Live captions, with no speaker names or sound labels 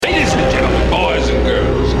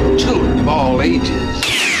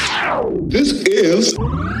was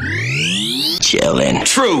chilling.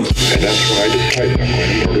 Truth. And that's when I decided I'm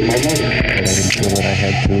going to murder my mother. I didn't feel that I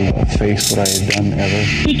had to face what I had done ever.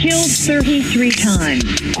 He killed 33 times.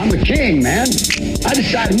 I'm a king, man. I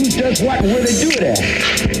decide who does what and where they do it at.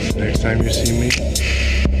 Next time you see me,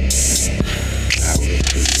 I will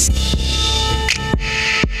too.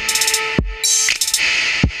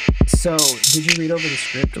 So, did you read over the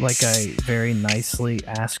script like I very nicely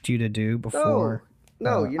asked you to do before?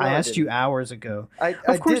 No, I asked you hours ago.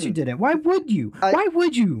 Of course you didn't. Why would you? Why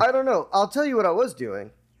would you? I don't know. I'll tell you what I was doing.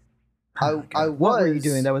 What were you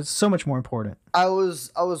doing? That was so much more important. I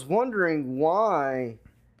was wondering why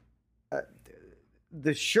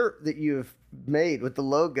the shirt that you've made with the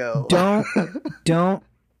logo. Don't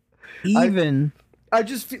even. I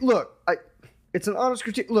just look. It's an honest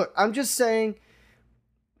critique. Look, I'm just saying,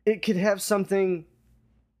 it could have something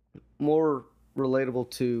more relatable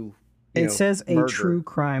to. It says murder. A true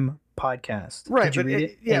crime podcast. Right, Did you but read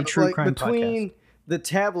it? Yeah, a true like crime between podcast. the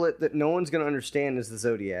tablet that no one's going to understand is the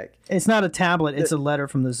Zodiac. It's not a tablet. It's a letter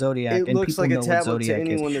from the Zodiac. It and looks people like a know what tablet to Zodiac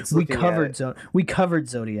anyone is. that's looking at it. We covered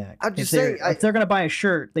Zodiac. I'm just saying, if they're going to buy a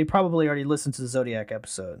shirt, they probably already listened to the Zodiac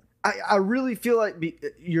episode. I really feel like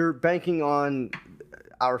you're banking on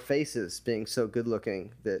our faces being so good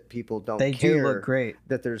looking that people don't They care do look great.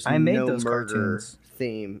 that there's I made no those murder cartoons.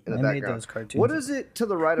 theme in the I background. made those cartoons. What is it to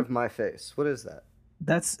the right of my face? What is that?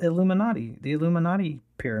 That's Illuminati. The Illuminati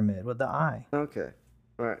pyramid with the eye. Okay.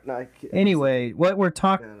 All right. No, Anyway, what we're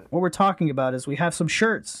talking about is we have some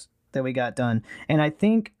shirts that we got done, and I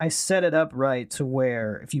think I set it up right to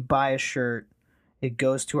where if you buy a shirt, it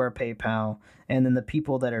goes to our PayPal, and then the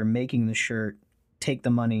people that are making the shirt take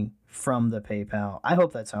the money from the PayPal. I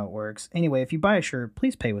hope that's how it works. Anyway, if you buy a shirt,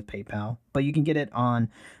 please pay with PayPal, but you can get it on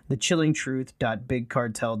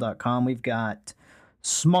thechillingtruth.bigcartel.com. We've got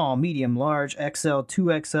small, medium, large, XL,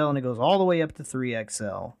 2XL, and it goes all the way up to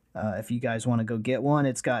 3XL. If you guys want to go get one,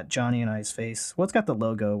 it's got Johnny and I's face. Well, it's got the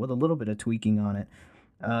logo with a little bit of tweaking on it.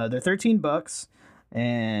 They're $13,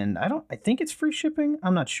 and I think it's free shipping.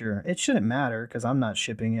 I'm not sure. It shouldn't matter because I'm not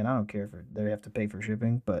shipping it. I don't care if they have to pay for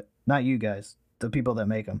shipping, but not you guys, the people that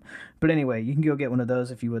make them. But anyway, you can go get one of those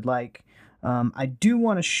if you would like. I do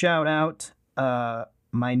want to shout out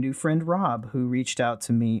my new friend Rob, who reached out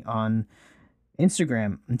to me on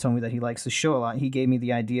Instagram and told me that he likes the show a lot. He gave me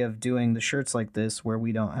the idea of doing the shirts like this where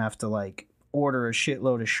we don't have to like order a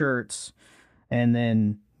shitload of shirts and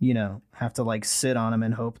then, have to like sit on them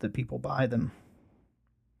and hope that people buy them.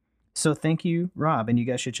 So thank you, Rob, and you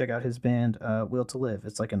guys should check out his band, Will to Live.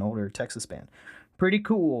 It's like an older Texas band. Pretty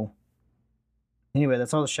cool. Anyway,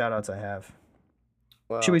 that's all the shout outs I have.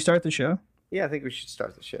 Well, should we start the show? Yeah, I think we should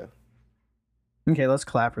start the show. Okay, let's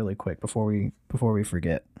clap really quick before we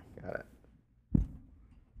forget. Got it.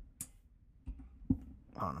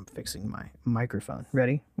 Oh, I'm fixing my microphone.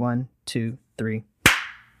 Ready? 1, 2, 3.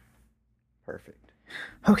 Perfect.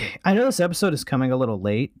 Okay, I know this episode is coming a little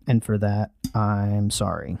late, and for that, I'm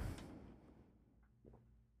sorry.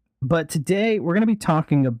 But today, we're going to be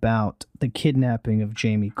talking about the kidnapping of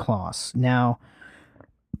Jamie Kloss. Now,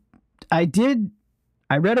 I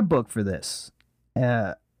read a book for this.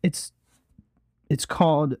 It's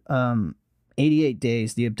called 88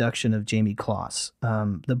 Days, The Abduction of Jamie Kloss.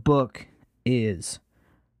 The book is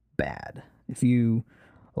bad. If you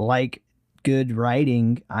like good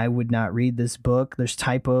writing, I would not read this book. There's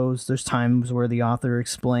typos. There's times where the author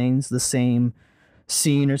explains the same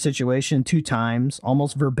scene or situation 2 times,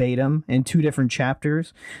 almost verbatim in 2 different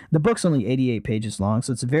chapters. The book's only 88 pages long,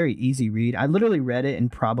 so it's a very easy read. I literally read it in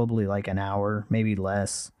probably like an hour, maybe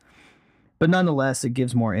less. But nonetheless, it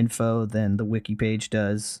gives more info than the wiki page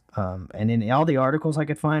does. And in all the articles I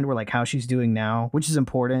could find were like how she's doing now, which is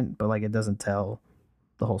important, but like it doesn't tell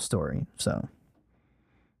the whole story. So,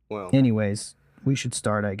 well, anyways, we should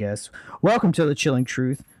start, I guess. Welcome to The Chilling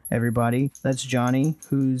Truth, everybody. That's Johnny,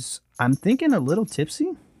 who's, I'm thinking, a little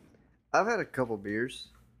tipsy. I've had a couple beers.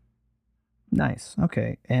 Nice.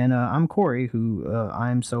 Okay. And I'm Corey, who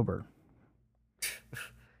I'm sober.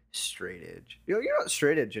 Straight edge. You're not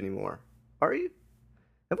straight edge anymore, are you?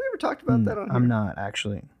 Have we ever talked about that on here? I'm not,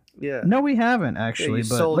 actually. Yeah. No, we haven't, actually. you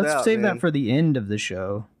but sold let's out, save man. that for the end of the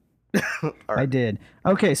show. All right. I did.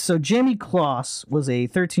 Okay, so Jamie Kloss was a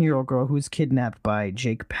 13-year-old girl who was kidnapped by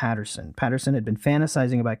Jake Patterson. Patterson had been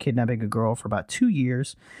fantasizing about kidnapping a girl for about 2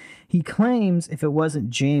 years. He claims if it wasn't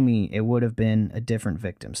Jamie, it would have been a different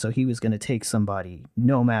victim. So he was going to take somebody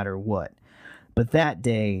no matter what. But that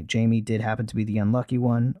day, Jamie did happen to be the unlucky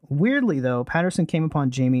one. Weirdly, though, Patterson came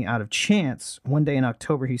upon Jamie out of chance. One day in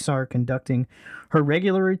October, he saw her conducting her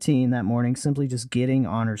regular routine that morning, simply just getting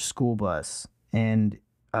on her school bus. And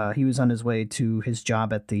he was on his way to his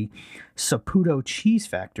job at the Saputo cheese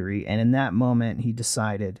factory, and in that moment, he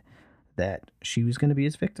decided that she was going to be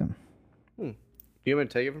his victim. You want me to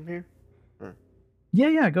take it from here?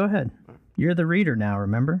 Yeah, go ahead. You're the reader now,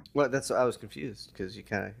 remember? Well, I was confused because you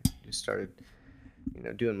kind of just started,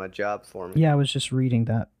 doing my job for me. Yeah, I was just reading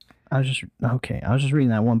that. I was just reading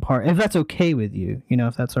that one part. If that's okay with you,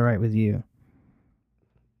 if that's all right with you.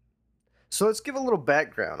 So let's give a little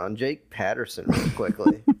background on Jake Patterson real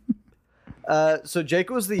quickly. So Jake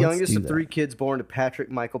was the youngest of 3 kids born to Patrick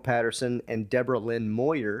Michael Patterson and Deborah Lynn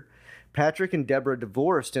Moyer. Patrick and Deborah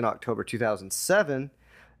divorced in October 2007,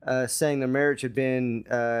 saying their marriage had been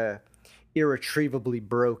irretrievably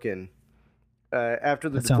broken. After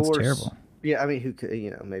the divorce, sounds terrible. Yeah, I mean, who could,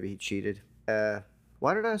 maybe he cheated.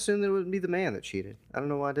 Why did I assume that it would be the man that cheated? I don't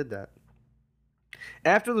know why I did that.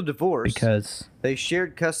 After the divorce, Because they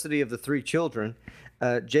shared custody of the 3 children.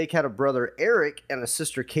 Jake had a brother, Eric, and a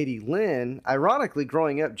sister, Katie Lynn. Ironically,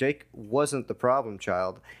 growing up, Jake wasn't the problem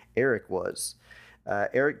child. Eric was.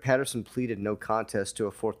 Eric Patterson pleaded no contest to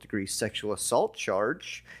a 4th-degree sexual assault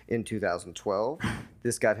charge in 2012.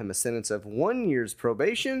 This got him a sentence of 1 year's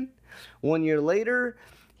probation. 1 year later,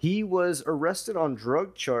 he was arrested on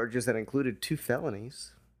drug charges that included 2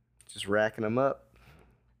 felonies. Just racking them up.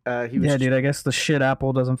 dude, I guess the shit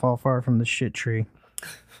apple doesn't fall far from the shit tree.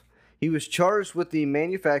 He was charged with the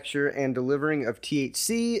manufacture and delivering of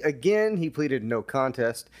THC. Again, he pleaded no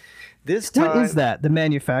contest. This time, what is that? The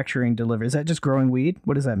manufacturing delivery? Is that just growing weed?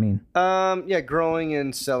 What does that mean? Growing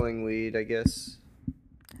and selling weed, I guess.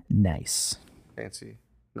 Nice. Fancy,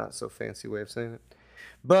 not so fancy way of saying it.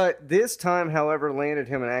 But this time, however, landed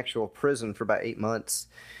him in actual prison for about 8 months.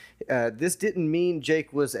 This didn't mean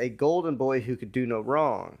Jake was a golden boy who could do no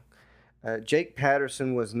wrong. Jake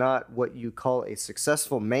Patterson was not what you call a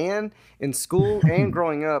successful man. In school and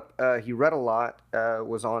growing up, he read a lot,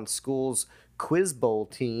 was on school's quiz bowl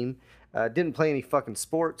team, didn't play any fucking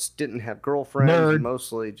sports, didn't have girlfriends, and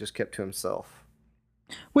mostly just kept to himself.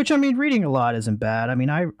 Which, I mean, reading a lot isn't bad. I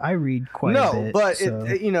mean, I read quite a bit. No, but so.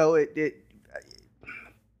 I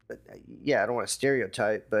don't want to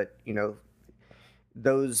stereotype, but,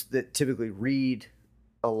 those that typically read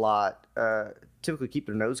a lot typically keep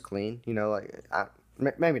their nose clean.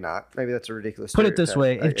 Maybe not. Maybe that's a ridiculous stereotype. Put it this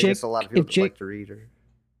way: I guess a lot of people like to read.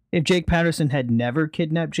 If Jake Patterson had never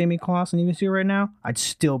kidnapped Jamie Clausen, you can see right now, I'd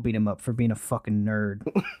still beat him up for being a fucking nerd.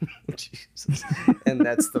 Jesus, and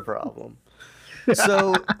that's the problem.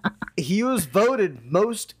 So he was voted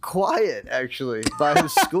most quiet, actually, by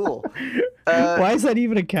his school. Why is that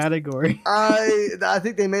even a category? I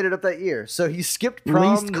think they made it up that year. So he skipped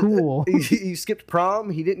prom. Least cool. He skipped prom.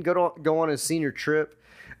 He didn't go on his senior trip,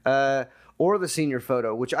 or the senior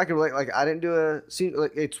photo, which I can relate. Like, I didn't do a senior.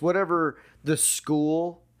 Like, it's whatever the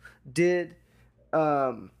school did.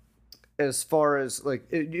 As far as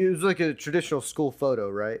like it was like a traditional school photo,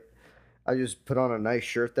 right? I just put on a nice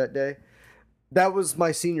shirt that day. That was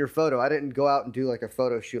my senior photo. I didn't go out and do like a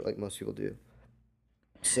photo shoot like most people do.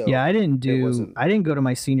 So yeah, I didn't go to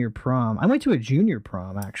my senior prom. I went to a junior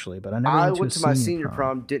prom actually, but I went to my senior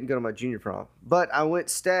prom. Didn't go to my junior prom, but I went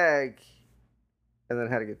stag, and then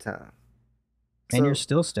had a good time. And So, you're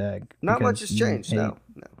still stag. not much because has you changed. hate No.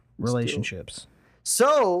 relationships.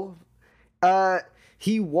 So,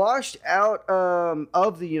 he washed out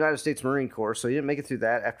of the United States Marine Corps, so he didn't make it through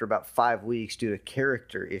that after about 5 weeks due to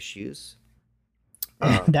character issues.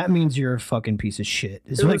 That means you're a fucking piece of shit.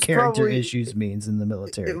 Is It what was character probably- issues means in the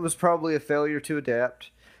military. It was probably a failure to adapt.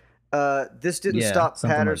 This didn't Yeah, stop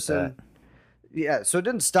something like Patterson. Yeah, so it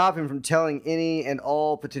didn't stop him from telling any and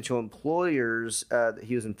all potential employers that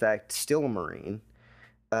he was in fact still a Marine.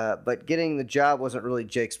 But getting the job wasn't really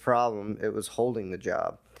Jake's problem. It was holding the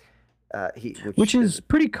job. Which is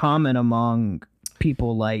pretty common among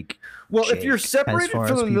people like Well, if Jake, you're as separated far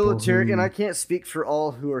from as the people military, who- and I can't speak for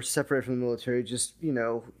all who are separated from the military, just,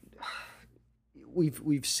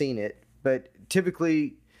 we've seen it. But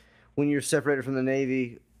typically, when you're separated from the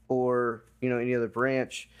Navy or, any other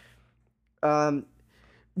branch,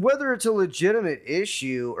 whether it's a legitimate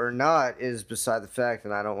issue or not is beside the fact,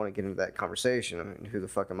 and I don't want to get into that conversation. I mean, who the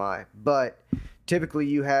fuck am I? But typically,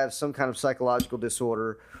 you have some kind of psychological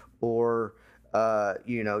disorder or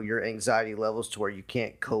your anxiety levels to where you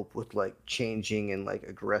can't cope with like changing and like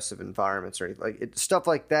aggressive environments or anything. Stuff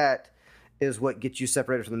like that is what gets you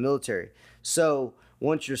separated from the military. So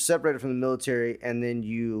once you're separated from the military and then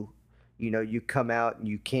you come out and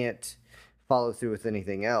you can't follow through with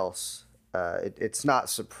anything else, it's not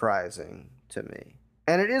surprising to me.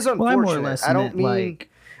 And it is unfortunate. Well, I more or less I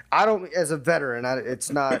don't, as a veteran,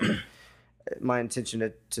 it's not my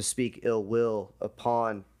intention to speak ill will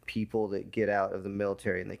upon people that get out of the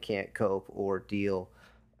military and they can't cope or deal.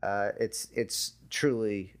 It's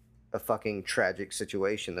truly a fucking tragic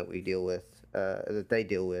situation that we deal with, that they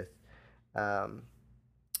deal with.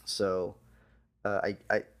 So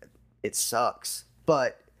it sucks,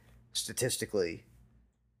 but statistically,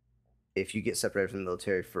 if you get separated from the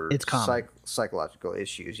military for It's common. psychological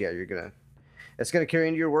issues, yeah, it's gonna carry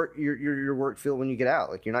into your work field when you get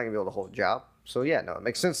out. Like, you're not gonna be able to hold a job. So yeah, no, it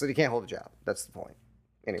makes sense that he can't hold a job. That's the point.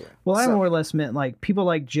 Anyway. Well, I more or less meant like people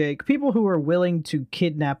like Jake, people who are willing to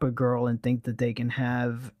kidnap a girl and think that they can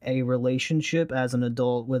have a relationship as an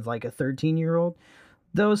adult with like a 13-year-old.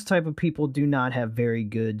 Those type of people do not have very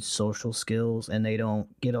good social skills, and they don't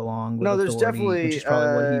get along with there's authority, definitely which is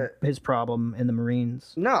probably his problem in the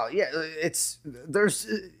Marines. No, yeah, there's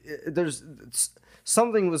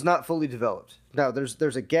something was not fully developed. No,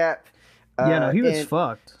 there's a gap. He was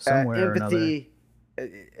fucked somewhere or another. Empathy.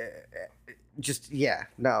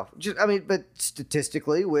 But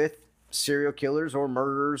statistically, with serial killers or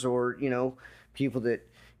murderers or people that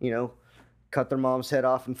cut their mom's head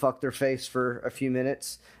off and fuck their face for a few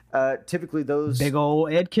minutes. Typically, those big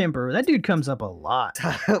old Ed Kemper, that dude comes up a lot.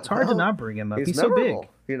 It's hard to not bring him up. He's so big,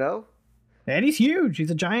 and he's huge. He's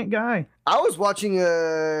a giant guy. I was watching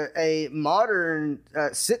a modern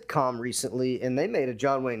sitcom recently, and they made a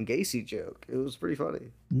John Wayne Gacy joke. It was pretty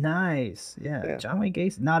funny. Nice, yeah. John Wayne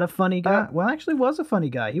Gacy, not a funny guy. Well, actually, was a funny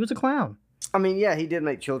guy. He was a clown. I mean, yeah, he did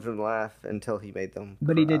make children laugh until he made them.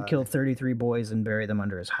 But he did kill 33 boys and bury them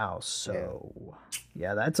under his house. So,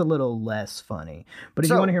 yeah, that's a little less funny. But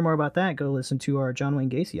if you want to hear more about that, go listen to our John Wayne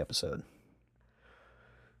Gacy episode.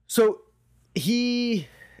 So, he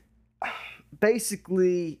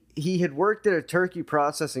had worked at a turkey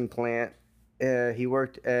processing plant. He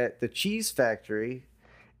worked at the cheese factory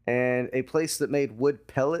and a place that made wood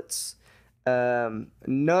pellets. None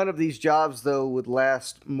of these jobs, though, would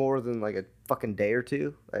last more than like a fucking day or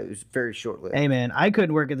two. It was very short-lived. Hey, man, I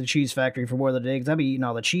couldn't work at the cheese factory for more than a day because I'd be eating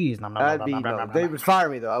all the cheese. They would fire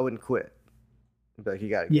me, though. I wouldn't quit. But you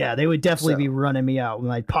got to. Yeah, they would definitely be running me out with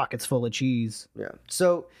my pockets full of cheese. Yeah.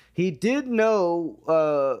 So he did know.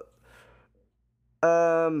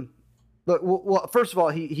 But well, first of all,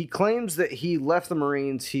 he claims that he left the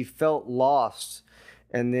Marines. He felt lost.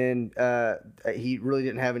 And then he really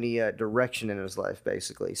didn't have any direction in his life,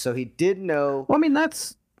 basically. So he did know. Well, I mean,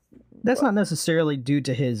 that's not necessarily due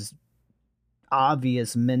to his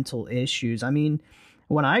obvious mental issues. I mean,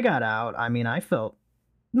 when I got out, I felt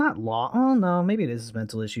not lost. Oh, no, maybe it is his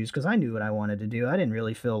mental issues because I knew what I wanted to do. I didn't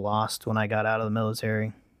really feel lost when I got out of the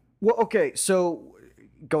military. Well, okay, so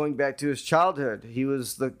going back to his childhood, he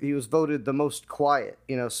was voted the most quiet.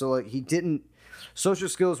 So like social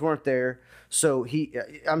skills weren't there. So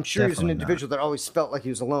I'm sure he's an individual that always felt like he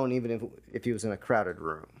was alone, even if he was in a crowded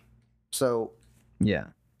room. So, yeah.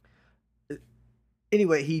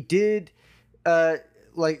 Anyway, he did,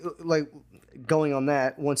 like going on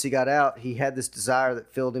that. Once he got out, he had this desire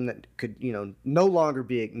that filled him that could, no longer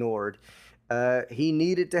be ignored. He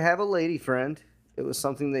needed to have a lady friend. It was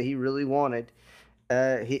something that he really wanted.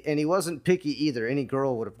 He wasn't picky either. Any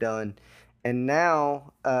girl would have done. And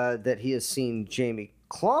now that he has seen Jamie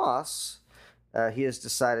Kloss, he has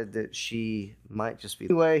decided that she might just be.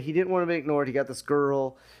 Anyway, he didn't want to be ignored. He got this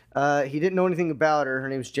girl. He didn't know anything about her. Her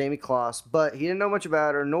name was Jamie Kloss, but he didn't know much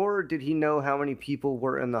about her, nor did he know how many people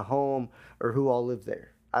were in the home or who all lived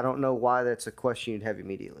there. I don't know why that's a question you'd have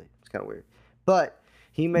immediately. It's kind of weird. But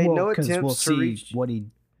he made no attempts to reach what he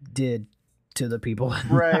did to the people in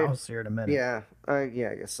the house here in a minute. Yeah, I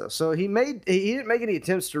guess so. So he didn't make any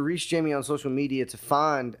attempts to reach Jamie on social media to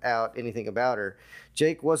find out anything about her.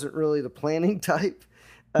 Jake wasn't really the planning type.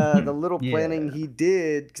 The little planning he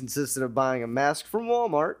did consisted of buying a mask from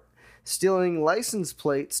Walmart, stealing license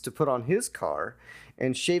plates to put on his car,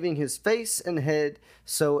 and shaving his face and head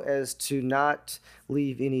so as to not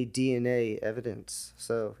leave any DNA evidence.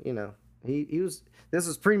 So, this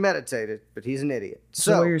was premeditated, but he's an idiot.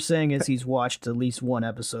 So what you're saying is he's watched at least one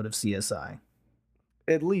episode of CSI.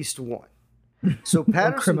 At least one. So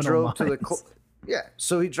Patterson drove to the...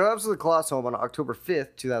 So he drives to the Kloss home on October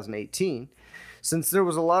 5th, 2018. Since there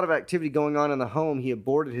was a lot of activity going on in the home, he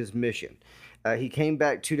aborted his mission. He came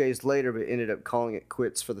back 2 days later, but ended up calling it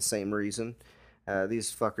quits for the same reason.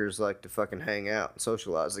 These fuckers like to fucking hang out and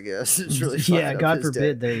socialize, I guess. It's really God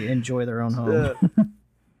forbid they enjoy their own home.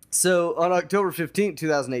 So on October 15th,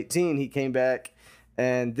 2018, he came back,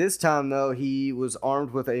 and this time, though, he was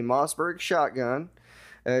armed with a Mossberg shotgun.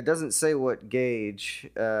 It doesn't say what gauge,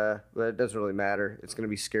 but it doesn't really matter. It's going to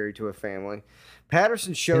be scary to a family.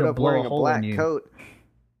 Patterson showed up wearing a black coat.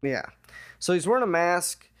 Yeah. So he's wearing a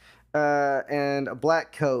mask and a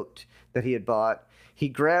black coat that he had bought. He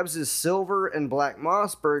grabs his silver and black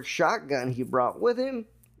Mossberg shotgun he brought with him.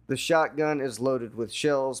 The shotgun is loaded with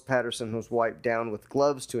shells. Patterson was wiped down with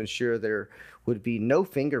gloves to ensure there would be no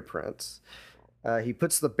fingerprints. He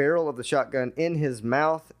puts the barrel of the shotgun in his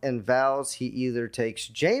mouth and vows he either takes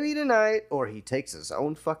Jamie tonight or he takes his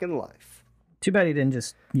own fucking life. Too bad he didn't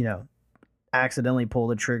just, accidentally pull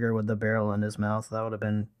the trigger with the barrel in his mouth. That would have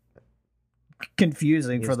been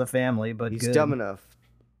confusing for the family, but he's good. dumb enough.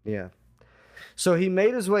 Yeah. So he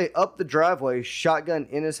made his way up the driveway, shotgun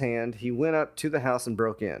in his hand. He went up to the house and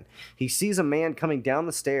broke in. He sees a man coming down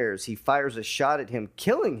the stairs. He fires a shot at him,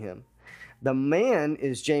 killing him. The man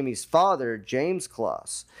is Jamie's father, James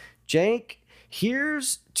Kloss. Jake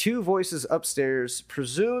hears two voices upstairs,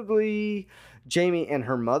 presumably Jamie and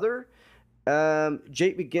her mother.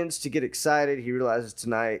 Jake begins to get excited. He realizes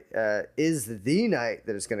tonight is the night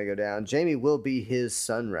that it's going to go down. Jamie will be his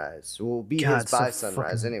sunrise. Will be his by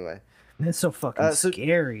sunrise anyway. It's so fucking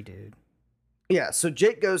scary, dude. Yeah, so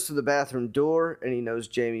Jake goes to the bathroom door, and he knows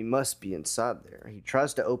Jamie must be inside there. He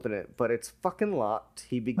tries to open it, but it's fucking locked.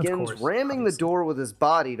 He begins ramming the door with his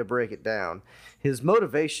body to break it down. His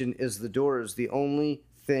motivation is the door is the only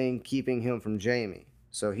thing keeping him from Jamie.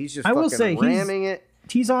 So he's just ramming it.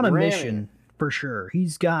 He's on a mission, for sure.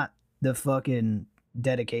 He's got the fucking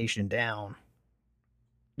dedication down.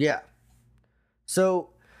 Yeah.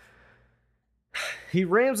 So he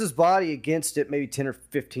rams his body against it maybe 10 or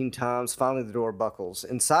 15 times. Finally, the door buckles.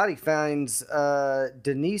 Inside, he finds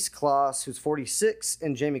Denise Kloss, who's 46,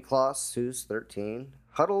 and Jamie Kloss, who's 13,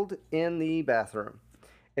 huddled in the bathroom.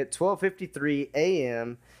 At 12:53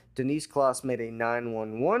 a.m., Denise Kloss made a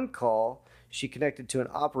 911 call. She connected to an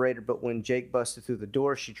operator, but when Jake busted through the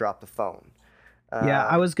door, she dropped the phone. Yeah,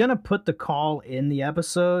 I was gonna put the call in the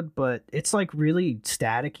episode, but it's like really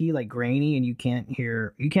staticky, like grainy, and you can't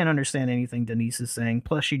understand anything Denise is saying.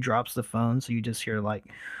 Plus, she drops the phone, so you just hear like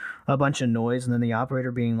a bunch of noise, and then the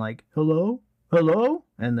operator being like, "Hello, hello,"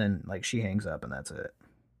 and then like she hangs up, and that's it.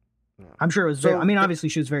 Yeah. I'm sure it was. Obviously,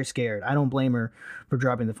 she was very scared. I don't blame her for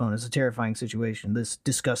dropping the phone. It's a terrifying situation. This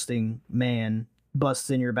disgusting man busts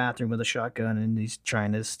in your bathroom with a shotgun, and he's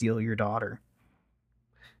trying to steal your daughter.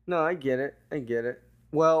 No, I get it.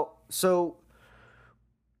 Well, so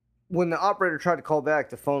when the operator tried to call back,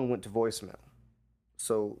 the phone went to voicemail.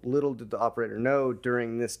 So little did the operator know,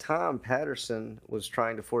 during this time, Patterson was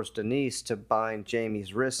trying to force Denise to bind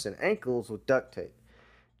Jamie's wrists and ankles with duct tape.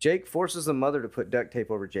 Jake forces the mother to put duct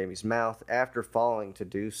tape over Jamie's mouth. After falling to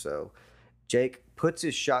do so, Jake puts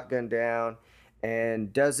his shotgun down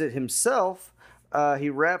and does it himself. He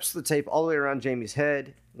wraps the tape all the way around Jamie's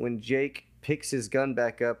head. When Jake picks his gun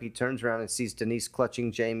back up, he turns around and sees Denise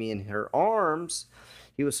clutching Jamie in her arms.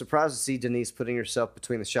 He was surprised to see Denise putting herself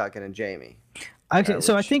between the shotgun and Jamie. Okay,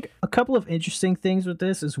 so I think a couple of interesting things with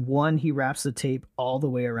this is, one, he wraps the tape all the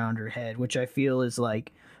way around her head, which I feel is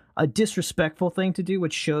like a disrespectful thing to do,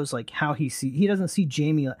 which shows like how he doesn't see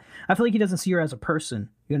Jamie. I feel like he doesn't see her as a person.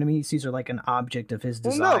 You know what I mean? He sees her like an object of his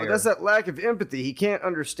desire. Well, no, but that's that lack of empathy. He can't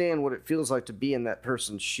understand what it feels like to be in that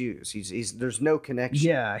person's shoes. There's no connection.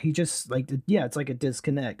 Yeah, he just it's like a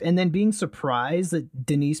disconnect. And then being surprised that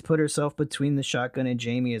Denise put herself between the shotgun and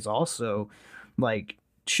Jamie is also like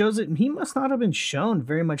shows that he must not have been shown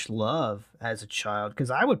very much love as a child,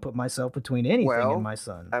 because I would put myself between anything and my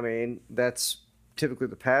son. I mean, that's typically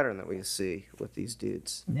the pattern that we see with these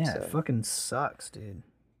dudes. Yeah, it fucking sucks, dude.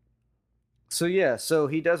 So yeah, so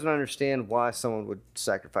he doesn't understand why someone would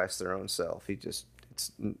sacrifice their own self.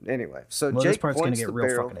 Anyway. So Jake this part's points gonna get the real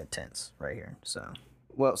barrel. fucking intense right here.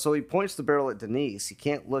 So he points the barrel at Denise. He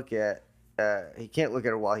can't look at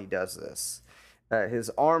her while he does this. His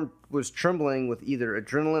arm was trembling with either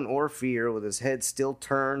adrenaline or fear. With his head still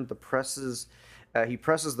turned, he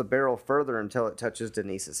presses the barrel further until it touches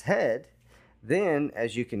Denise's head. Then,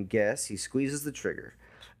 as you can guess, he squeezes the trigger,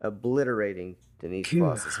 obliterating Denise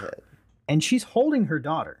Kloss's head. And she's holding her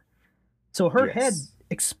daughter. So her head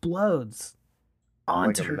explodes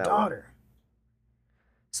onto her daughter.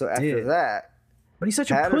 So after that... But he's such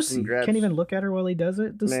Patterson a pussy. Can't even look at her while he does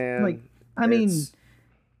it. There's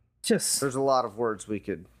a lot of words we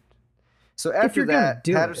could... So after that,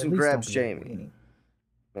 Patterson grabs Jamie.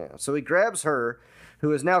 Yeah, so he grabs her,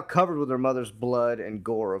 who is now covered with her mother's blood and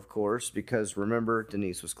gore, of course, because remember,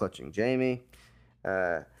 Denise was clutching Jamie.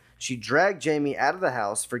 She dragged Jamie out of the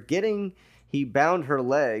house, forgetting he bound her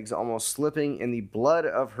legs, almost slipping in the blood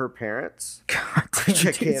of her parents. God damn,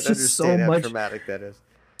 I can't understand how traumatic that is.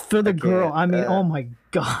 For the girl, oh my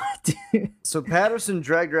God. Dude. So Patterson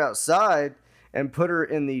dragged her outside and put her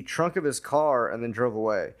in the trunk of his car and then drove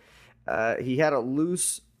away. He had a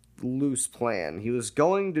loose plan. He was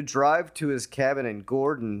going to drive to his cabin in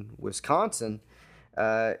Gordon, Wisconsin,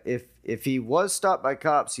 If he was stopped by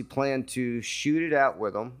cops, he planned to shoot it out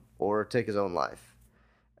with them or take his own life.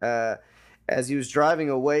 As he was driving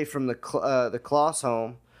away from the Kloss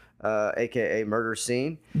home, aka murder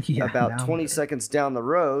scene, Yeah, about now 20 murder. seconds down the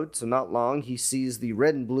road, so not long, he sees the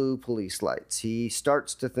red and blue police lights. He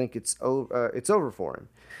starts to think it's over for him.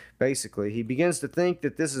 Basically, he begins to think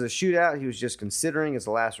that this is a shootout he was just considering as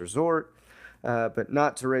a last resort, but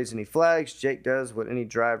not to raise any flags. Jake does what any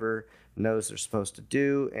driver knows they're supposed to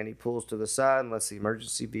do, and he pulls to the side and lets the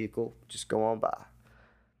emergency vehicle just go on by.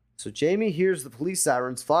 So Jamie hears the police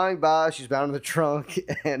sirens flying by. She's bound in the trunk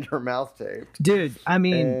and her mouth taped. Dude, I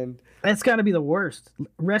mean, And that's got to be the worst.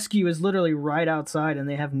 Rescue is literally right outside and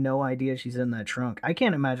they have no idea she's in that trunk. I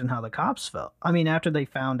can't imagine how the cops felt. I mean, after they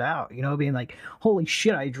found out, you know, being like, holy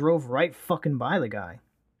shit, I drove right fucking by the guy.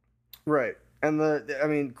 right.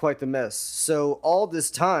 And quite the mess. So all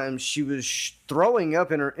this time, she was throwing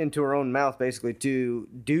up into her own mouth, basically, due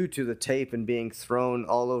to the tape and being thrown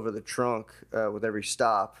all over the trunk with every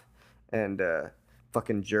stop, and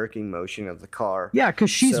fucking jerking motion of the car. Yeah,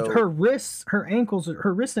 because So- her wrists and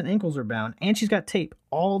ankles are bound, and she's got tape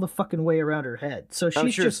all the fucking way around her head. So she's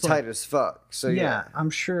I'm sure just it's tight as fuck. So yeah,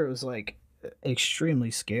 I'm sure it was like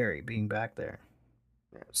extremely scary being back there.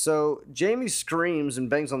 So Jamie screams and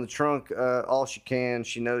bangs on the trunk all she can.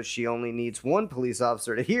 She knows she only needs one police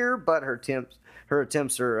officer to hear, but her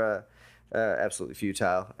attempts are absolutely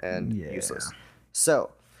futile and Yeah. useless.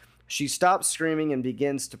 So she stops screaming and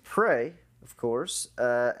begins to pray, of course.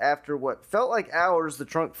 After what felt like hours, the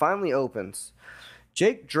trunk finally opens.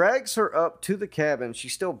 Jake drags her up to the cabin.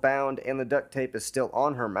 She's still bound, and the duct tape is still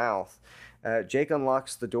on her mouth. Jake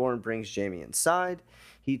unlocks the door and brings Jamie inside.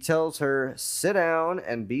 He tells her, sit down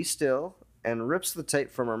and be still, and rips the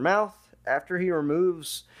tape from her mouth. After he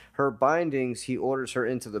removes her bindings, he orders her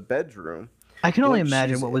into the bedroom. I can only Once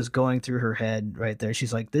imagine she's what in- was going through her head right there.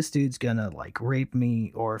 She's like, this dude's gonna like rape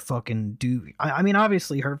me or fucking do. I mean,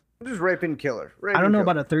 obviously, her. Just rape and kill her. I don't know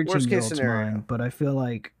about a Worst case 13-year-old's scenario. mind, but I feel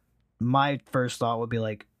like my first thought would be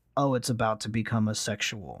like, oh, it's about to become a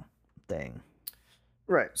sexual thing.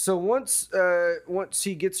 Right. So once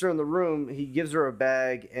he gets her in the room, he gives her a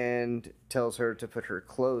bag and tells her to put her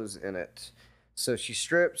clothes in it. So she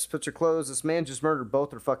strips, puts her clothes. This man just murdered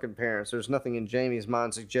both her fucking parents. There's nothing in Jamie's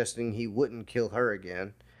mind suggesting he wouldn't kill her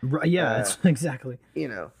again. Right, yeah, it's exactly. You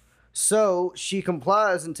know. So she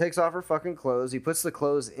complies and takes off her fucking clothes. He puts the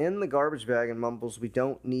clothes in the garbage bag and mumbles, "We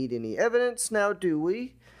don't need any evidence now, do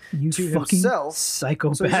we?" You To fucking himself.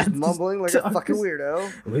 psychopath. So he's just mumbling like a fucking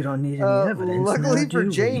weirdo. We don't need any evidence. Luckily now, for do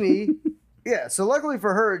we? Jamie, yeah. So luckily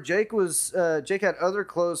for her, Jake had other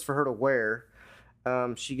clothes for her to wear.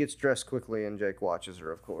 She gets dressed quickly, and Jake watches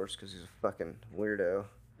her, of course, because he's a fucking weirdo.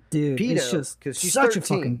 Dude, it's Pedo, just 'cause she's such 13.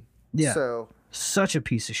 a fucking So such a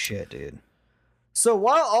piece of shit, dude. So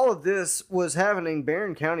while all of this was happening,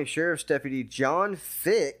 Barron County Sheriff's Deputy John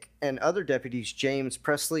Fick and other deputies James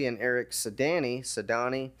Presley and Eric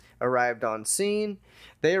Sedani arrived on scene.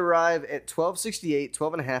 They arrive at 1268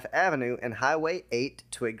 12.5 Avenue and Highway 8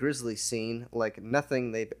 to a grisly scene like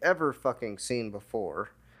nothing they've ever fucking seen before.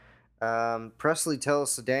 Presley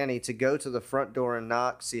tells Sedani to go to the front door and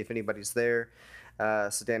knock, see if anybody's there.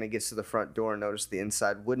 Sedani gets to the front door and notices the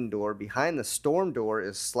inside wooden door behind the storm door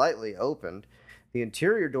is slightly opened. The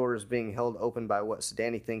interior door is being held open by what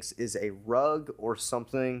Sedani thinks is a rug or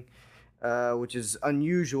something, which is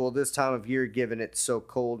unusual this time of year given it's so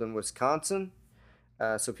cold in Wisconsin.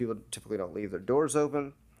 So people typically don't leave their doors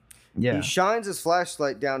open. Yeah. He shines his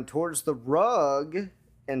flashlight down towards the rug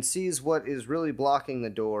and sees what is really blocking the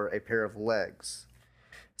door, a pair of legs.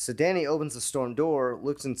 Sedani opens the storm door,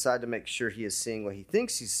 looks inside to make sure he is seeing what he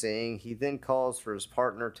thinks he's seeing. He then calls for his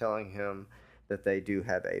partner, telling him that they do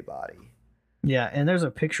have a body. Yeah, and there's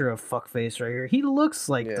a picture of fuckface right here. He looks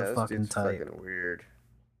like Yeah, the this fucking dude's type. fucking weird.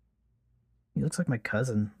 He looks like my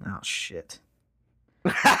cousin. Oh shit.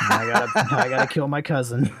 I gotta kill my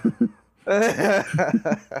cousin.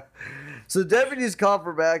 So deputies call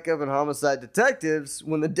for backup and homicide detectives.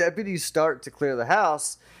 When the deputies start to clear the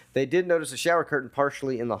house, they did notice a shower curtain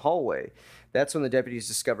partially in the hallway. That's when the deputies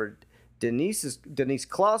discovered Denise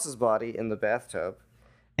Kloss's body in the bathtub.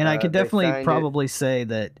 And I could They definitely find probably say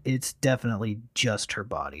that it's definitely just her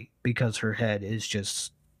body because her head is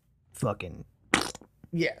just fucking.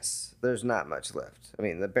 Yes, there's not much left. I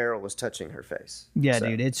mean, the barrel was touching her face. Yeah, So-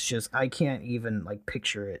 dude, it's just I can't even like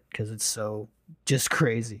picture it because it's so just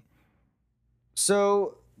crazy.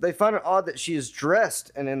 So they find it odd that she is dressed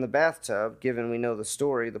and in the bathtub. Given we know the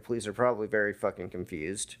story, the police are probably very fucking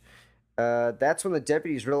confused. That's when the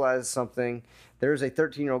deputies realize something. There's a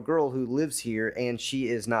 13-year-old girl who lives here, and she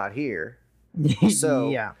is not here. So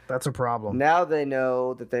yeah, that's a problem. now they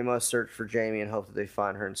know that they must search for Jamie and hope that they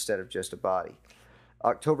find her instead of just a body.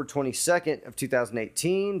 October 22nd of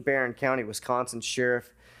 2018, Barron County, Wisconsin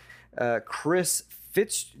Sheriff Chris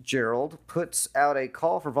Fitzgerald puts out a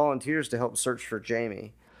call for volunteers to help search for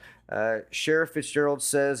Jamie. Sheriff Fitzgerald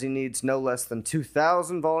says he needs no less than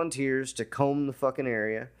 2,000 volunteers to comb the fucking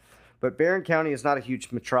area. But Barron County is not a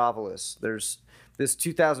huge metropolis. This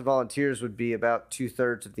 2,000 volunteers would be about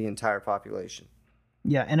 2/3 of the entire population.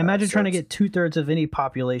 Yeah, and imagine so trying to it's- get 2/3 of any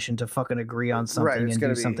population to fucking agree on something it's and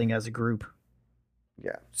gonna do be- something as a group.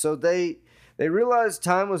 Yeah. So they realized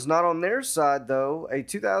time was not on their side, though. A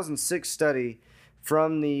 2006 study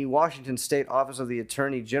from the Washington State Office of the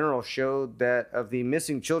Attorney General showed that of the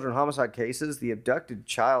missing children homicide cases, the abducted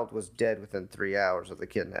child was dead within 3 hours of the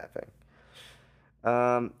kidnapping.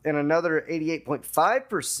 In another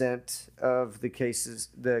 88.5% of the cases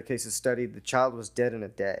studied, the child was dead in a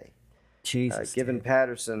day. Jesus. Given dude.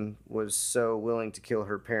 Patterson was so willing to kill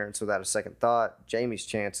her parents without a second thought, Jamie's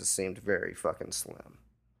chances seemed very fucking slim.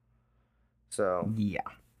 So Yeah.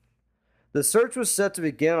 the search was set to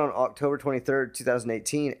begin on October 23rd,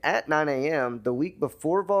 2018 at 9 a.m., the week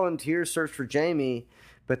before volunteers searched for Jamie,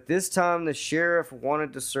 but this time the sheriff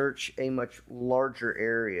wanted to search a much larger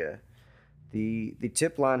area. The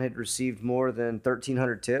tip line had received more than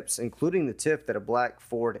 1,300 tips, including the tip that a black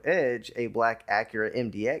Ford Edge, a black Acura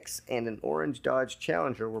MDX, and an orange Dodge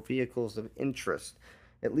Challenger were vehicles of interest.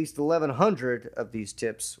 At least 1,100 of these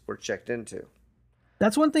tips were checked into.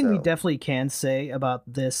 That's one thing we So- definitely can say about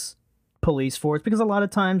this police force, because a lot of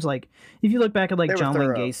times, like, if you look back at like They were John Wayne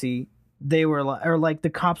thorough. Gacy, they were or like the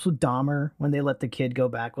cops with Dahmer when they let the kid go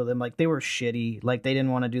back with him, like they were shitty, like they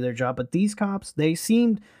didn't want to do their job. But these cops, they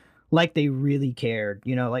seemed like they really cared,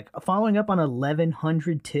 you know, like following up on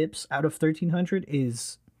 1,100 tips out of 1,300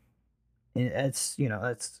 is, it's, you know,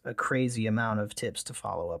 that's a crazy amount of tips to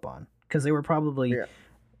follow up on, because they were probably Yeah.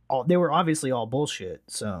 they were obviously all bullshit.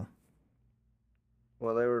 So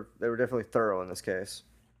Well, they were definitely thorough in this case.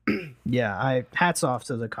 yeah, hats off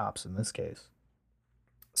to the cops in this case.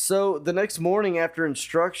 So the next morning, after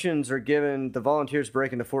instructions are given, the volunteers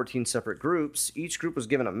break into 14 separate groups. Each group was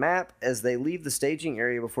given a map as they leave the staging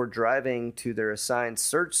area before driving to their assigned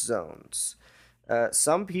search zones.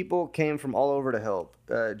 Some people came from all over to help.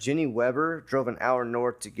 Jenny Weber drove an hour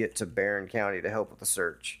north to get to Barron County to help with the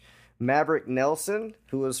search. Maverick Nelson,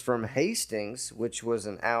 who was from Hastings, which was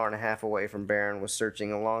an hour and a half away from Barron, was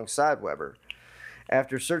searching alongside Weber.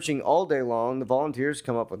 After searching all day long, the volunteers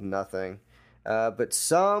come up with nothing. But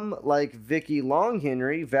some, like Vicky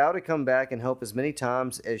Longhenry, vow to come back and help as many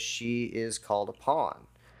times as she is called upon.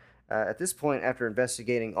 At this point, after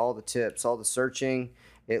investigating all the tips, all the searching,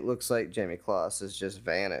 it looks like Jamie Kloss has just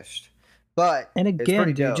vanished. But And it's again,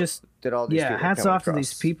 pretty dude, dope just that all these yeah, people hats come off to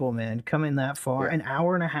these across. people, man, coming that far, Yeah. an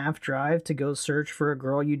hour and a half drive to go search for a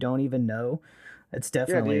girl you don't even know. It's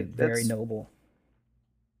definitely dude, very that's- noble.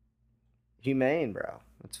 Humane, bro.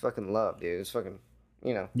 It's fucking love, dude. It's fucking,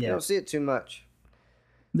 you Yeah. don't see it too much.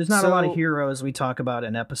 There's not a lot of So- heroes we talk about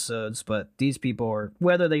in episodes, but these people are,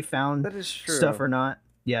 whether they found That is true. stuff or not,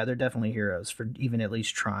 yeah, they're definitely heroes for even at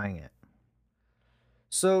least trying it.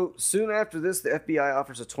 So soon after this, the FBI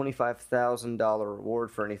offers a $25,000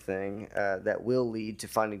 reward for anything that will lead to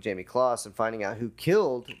finding Jamie Kloss and finding out who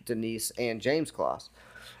killed Denise and James Kloss.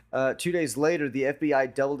 2 days later, the FBI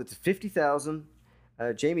doubled it to $50,000.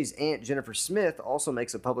 Jamie's aunt, Jennifer Smith, also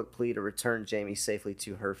makes a public plea to return Jamie safely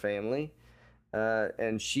to her family.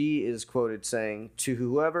 And she is quoted saying, "To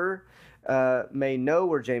whoever may know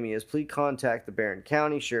where Jamie is, please contact the Barron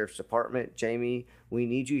County Sheriff's Department. Jamie, we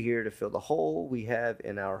need you here to fill the hole we have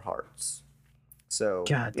in our hearts." So,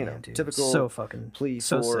 God you damn, know, dude. typical So fucking plea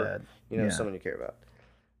so for sad. Yeah. Yeah. someone you care about.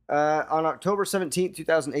 On October 17th,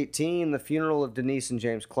 2018, the funeral of Denise and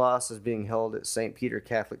James Kloss is being held at St. Peter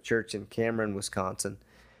Catholic Church in Cameron, Wisconsin.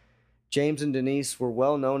 James and Denise were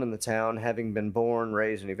well known in the town, having been born,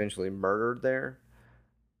 raised, and eventually murdered there.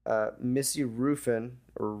 Missy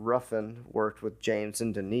Ruffin worked with James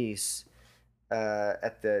and Denise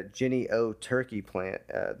at the Jenny O turkey plant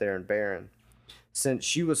there in Barron. Since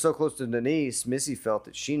she was so close to Denise, Missy felt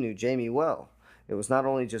that she knew Jamie well. It was not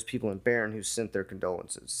only just people in Barron who sent their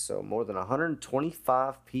condolences. So more than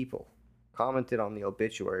 125 people commented on the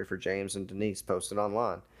obituary for James and Denise posted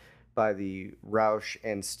online by the Roush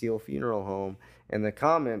and Steele Funeral Home, and the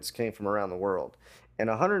comments came from around the world. And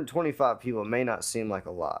 125 people may not seem like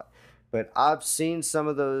a lot, but I've seen some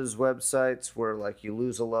of those websites where, like, you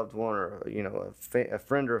lose a loved one or, you know, a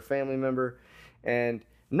friend or a family member, and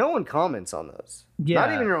no one comments on those. Not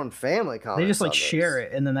Yeah. even your own family comments. They just like on share those.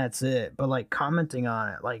 it and then that's it. But like commenting on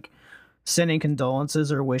it, like sending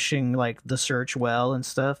condolences or wishing like the search well and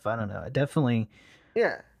stuff. I don't know. Definitely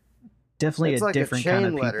Yeah. Definitely It's a like different a chain kind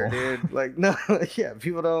of people. letter, dude. Like, no, yeah,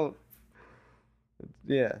 people don't.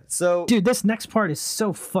 Yeah. So, Dude, this next part is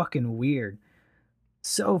so fucking weird.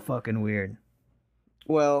 So fucking weird.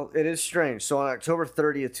 well, it is strange. So on October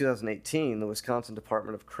 30th, 2018, the Wisconsin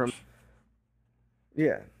Department of Criminal.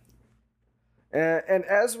 Yeah. And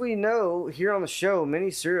as we know here on the show, many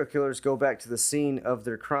serial killers go back to the scene of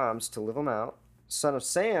their crimes to live them out. Son of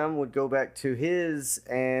Sam would go back to his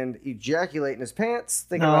and ejaculate in his pants,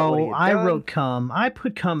 thinking about what he No, had I done. wrote cum. I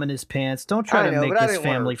put cum in his pants. Don't try I to know, make but I this didn't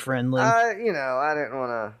wanna- family friendly. I didn't want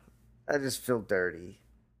to. I just feel dirty.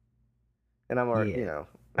 And I'm already, Yeah.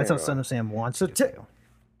 That's how anyway. Son of Sam wants So you to feel.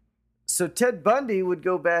 So Ted Bundy would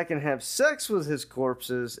go back and have sex with his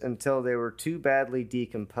corpses until they were too badly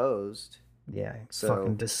decomposed. Yeah, So, fucking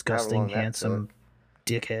however disgusting, long that handsome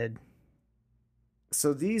dickhead.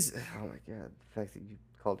 So these, oh my god, the fact that you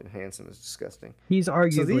called him handsome is disgusting. He's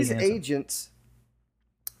arguably So these handsome.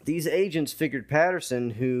 agents figured Patterson,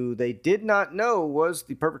 who they did not know was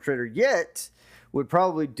the perpetrator yet, would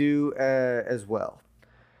probably do as well.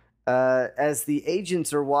 As the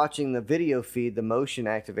agents are watching the video feed, the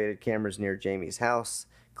motion-activated cameras near Jamie's house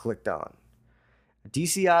clicked on. A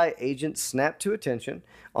DCI agent snapped to attention.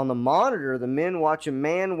 On the monitor, the men watch a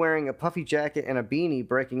man wearing a puffy jacket and a beanie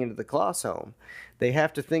breaking into the Kloss home. They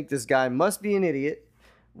have to think this guy must be an idiot.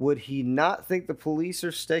 Would he not think the police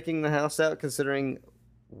are staking the house out, considering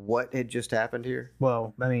what had just happened here?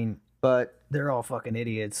 Well, I mean, But they're all fucking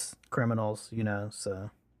idiots, criminals,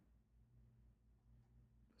 so. I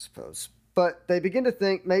suppose. But they begin to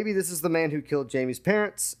think maybe this is the man who killed Jamie's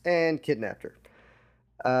parents and kidnapped her.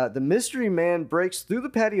 The mystery man breaks through the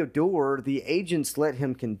patio door. The agents let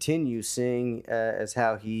him continue, seeing as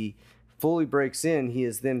how he fully breaks in. He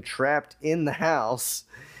is then trapped in the house.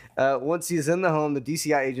 Once he is in the home, the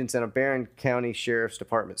DCI agents and a Barron County Sheriff's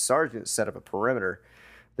Department sergeant set up a perimeter.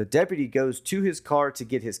 The deputy goes to his car to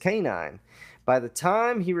get his canine. By the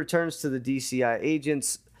time he returns to the DCI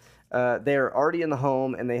agents, they are already in the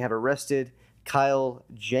home and they have arrested Kyle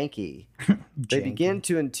Janke. They begin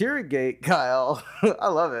to interrogate Kyle. I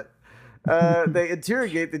love it. They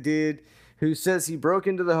interrogate the dude who says he broke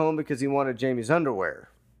into the home because he wanted Jamie's underwear.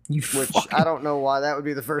 You Which fucking, I don't know why that would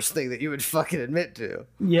be the first thing that you would fucking admit to.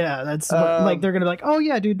 yeah, that's like they're gonna be like, oh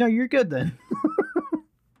yeah, dude, no, you're good then.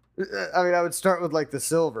 I mean, I would start with like the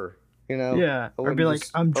silver, Yeah, I or wouldn't be like,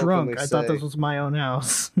 just I'm drunk. openly I thought say- this was my own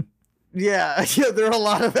house. Yeah, there are a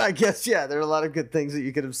lot of, I guess, there are a lot of good things that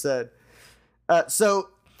you could have said. So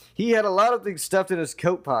he had a lot of things stuffed in his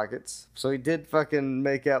coat pockets. So he did fucking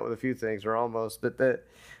make out with a few things, or almost. But the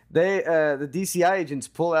DCI agents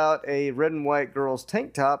pull out a red and white girl's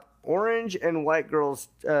tank top, an orange and white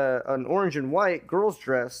girl's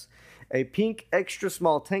dress, a pink extra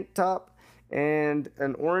small tank top, and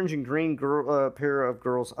an orange and green pair of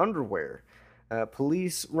girls' underwear.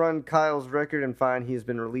 Police run Kyle's record and find he has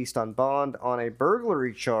been released on bond on a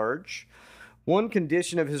burglary charge. One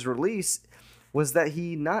condition of his release was that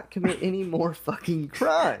he not commit any more fucking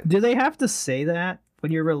crime. Do they have to say that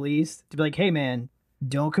when you're released? To be like, hey man,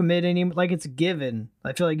 don't commit any, like it's given.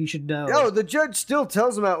 I feel like you should know. No, the judge still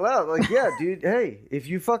tells him out loud, like, yeah, dude, hey, if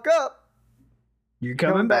you fuck up, you're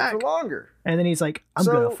come coming back. for longer. And then he's like, I'm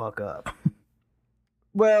So- gonna fuck up.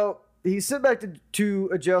 Well, he's sent back to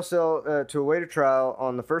a jail cell to await a trial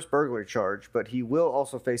on the first burglary charge, but he will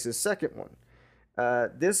also face his second one.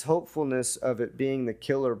 This hopefulness of it being the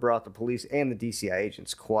killer brought the police and the DCI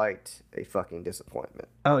agents quite a fucking disappointment.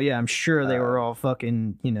 Oh yeah, I'm sure they were all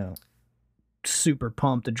fucking, super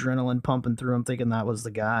pumped, adrenaline pumping through them, thinking that was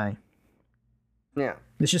the guy. Yeah.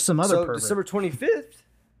 It's just some other So pervert. December 25th,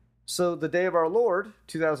 so the day of our Lord,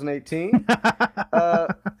 2018,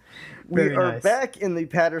 we Very are nice. back in the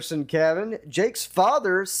Patterson cabin. Jake's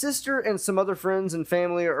father, sister, and some other friends and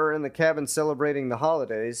family are in the cabin celebrating the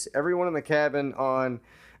holidays. Everyone in the cabin on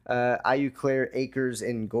Iu Claire Acres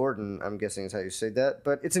in Gordon, I'm guessing is how you say that,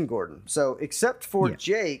 but it's in Gordon. So except for Yeah.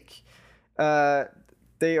 Jake,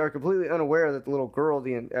 they are completely unaware that the little girl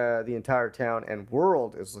the entire town and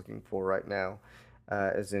world is looking for right now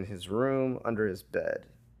is in his room under his bed.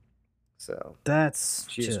 So That's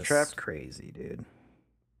She's just trapped. crazy, dude.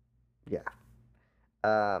 yeah,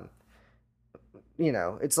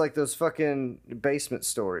 it's like those fucking basement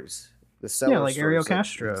stories. The cellar Yeah, like Ariel stories that-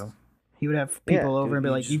 Castro. He would have people over dude, and be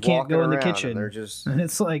you like, just you can't go walking in the around and kitchen. they're just And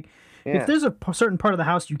it's like, yeah. if there's a certain part of the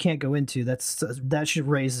house you can't go into, that should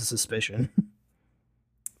raise a suspicion.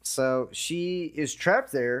 So she is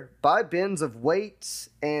trapped there by bins of weights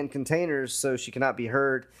and containers, so she cannot be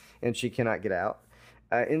heard and she cannot get out.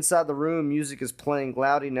 Inside the room, music is playing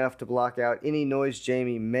loud enough to block out any noise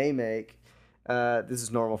Jamie may make. This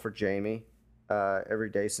is normal for Jamie. Every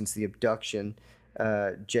day since the abduction,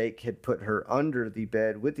 Jake had put her under the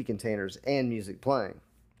bed with the containers and music playing.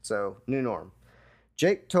 So, new norm.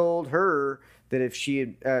 Jake told her that if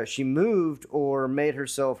she moved or made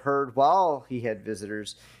herself heard while he had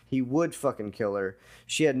visitors, he would fucking kill her.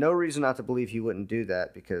 She had no reason not to believe he wouldn't do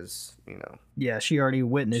that because, Yeah, she already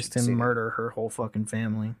witnessed him seen it. murder her whole fucking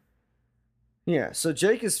family. Yeah, so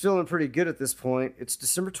Jake is feeling pretty good at this point. It's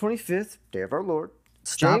December 25th, Day of Our Lord.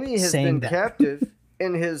 Stop Jamie has saying been that. captive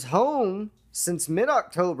in his home since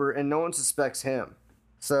mid-October, and no one suspects him.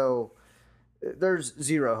 So there's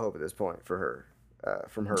zero hope at this point for her,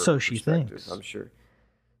 from her So she perspective, thinks. I'm sure.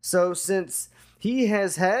 So since he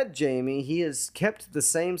has had Jamie, he has kept the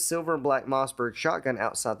same silver and black Mossberg shotgun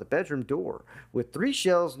outside the bedroom door with 3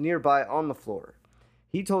 shells nearby on the floor.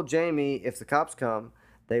 He told Jamie if the cops come,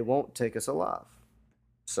 they won't take us alive.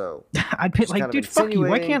 So I'd be just like, kind of dude, fuck you.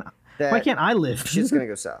 Why insinuating can't I live? shit's gonna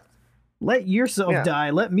go south. Let yourself Yeah. die.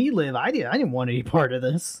 Let me live. I didn't want any part of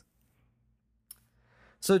this.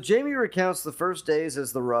 So Jamie recounts the first days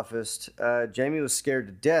as the roughest. Jamie was scared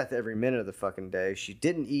to death every minute of the fucking day. She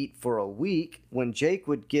didn't eat for a week. When Jake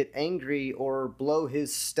would get angry or blow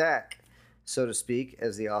his stack, so to speak,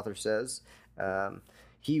 as the author says,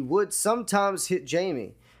 he would sometimes hit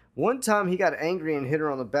Jamie. One time he got angry and hit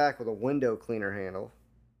her on the back with a window cleaner handle.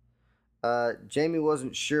 Jamie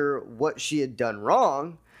wasn't sure what she had done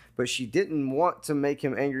wrong, but she didn't want to make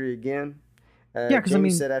him angry again. Yeah, 'cause I Jamie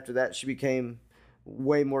mean- said after that she became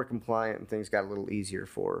way more compliant and things got a little easier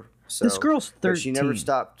for her. So, This girl's but 13. she never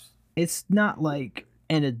stopped. It's not like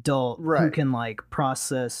an adult who Right. can like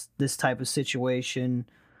process this type of situation.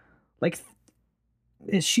 Like,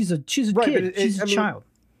 she's a Right, kid. but She's a I mean, child.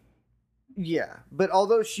 Yeah, but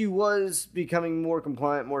although she was becoming more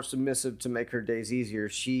compliant, more submissive to make her days easier,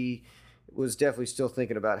 she was definitely still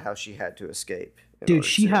thinking about how she had to escape. in Dude, order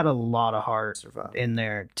she to had a lot of heart survive. in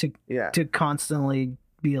there Yeah. to constantly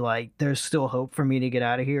be like, there's still hope for me to get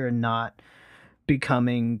out of here and not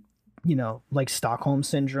becoming, like Stockholm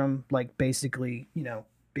syndrome, like basically,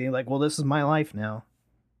 being like, well, this is my life now.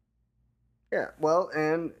 Yeah, well,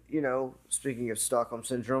 and, speaking of Stockholm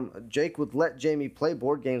Syndrome, Jake would let Jamie play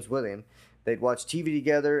board games with him. They'd watch TV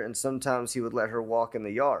together, and sometimes he would let her walk in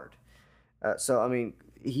the yard. So, I mean,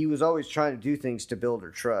 he was always trying to do things to build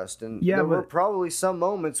her trust. And Yeah, there were but- probably some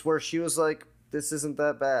moments where she was like, this isn't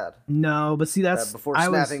that bad, No, but see, that's before I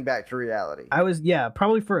snapping back to reality. I was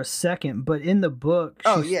probably for a second, but in the book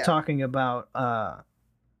Oh, she's yeah. talking about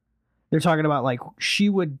they're talking about like she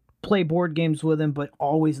would play board games with him, but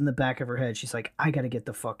always in the back of her head she's like, I got to get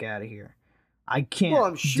the fuck out of here. I can't Well,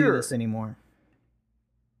 I'm do sure. this anymore.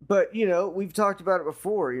 But, we've talked about it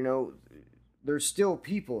before, there's still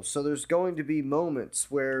people. So there's going to be moments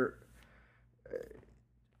where,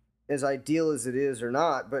 as ideal as it is or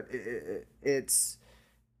not, but it's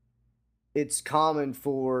common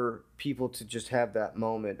for people to just have that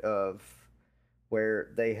moment of where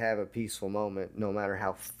they have a peaceful moment, no matter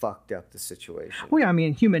how fucked up the situation. Well, yeah, I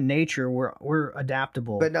mean, human nature, we're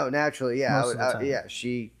adaptable. But no, naturally, yeah, Most of the time. yeah.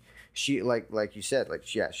 She like you said, like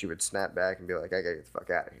she would snap back and be like, "I gotta get the fuck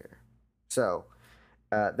out of here." So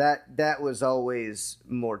that was always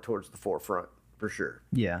more towards the forefront for sure.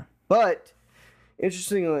 yeah. But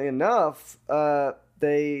interestingly enough,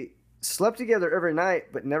 they slept together every night,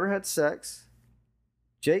 but never had sex.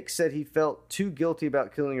 Jake said he felt too guilty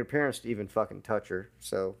about killing her parents to even fucking touch her.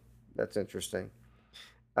 So that's interesting.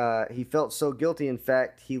 He felt so guilty, in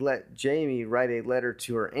fact, he let Jamie write a letter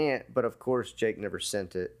to her aunt, but of course Jake never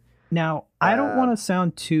sent it. Now, I don't want to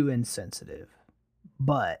sound too insensitive,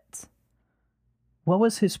 but what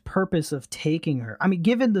was his purpose of taking her? I mean,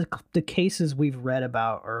 given the cases we've read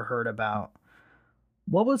about or heard about,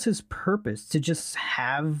 what was his purpose? To just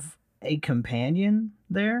have a companion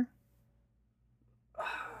there?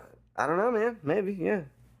 I don't know, man. Maybe, yeah.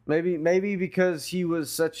 Maybe because he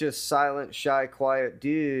was such a silent, shy, quiet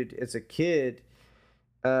dude as a kid,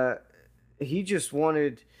 he just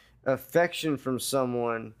wanted affection from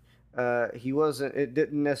someone. It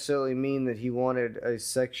didn't necessarily mean that he wanted a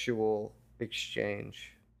sexual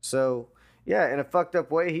exchange. So, yeah, in a fucked up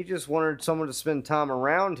way, he just wanted someone to spend time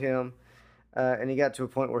around him, and he got to a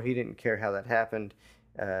point where he didn't care how that happened,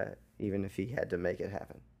 even if he had to make it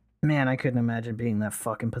happen. Man, I couldn't imagine being that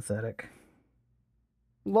fucking pathetic.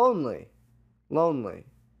 Lonely.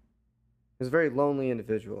 He's a very lonely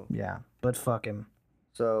individual. Yeah, but fuck him.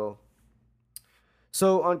 So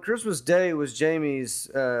on Christmas Day was Jamie's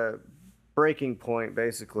breaking point,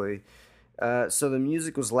 basically. So the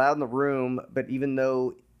music was loud in the room, but even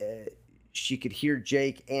though she could hear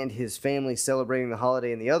Jake and his family celebrating the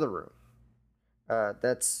holiday in the other room. I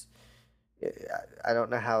don't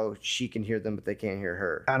know how she can hear them, but they can't hear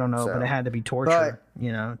her. I don't know, So- but it had to be torture,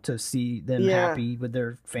 to see them Yeah. happy with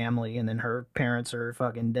their family, and then her parents are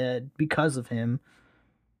fucking dead because of him.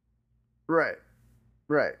 Right.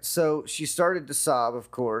 So she started to sob,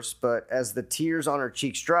 of course, but as the tears on her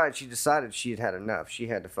cheeks dried, she decided she had had enough. She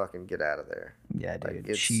had to fucking get out of there. Yeah, dude. Like,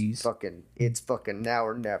 it's she's fucking now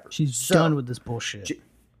or never. she's So- done with this bullshit.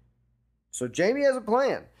 So Jamie has a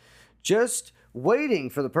plan, just waiting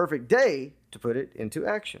for the perfect day to put it into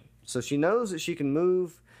action. So she knows that she can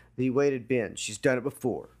move the weighted bin. She's done it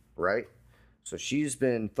before, right? So she's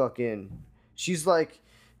like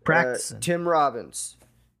Practicing. Tim Robbins,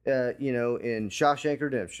 in Shawshank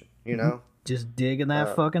Redemption, Just digging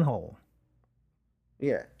that fucking hole.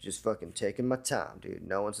 Yeah, just fucking taking my time, dude.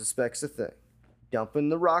 No one suspects a thing. Dumping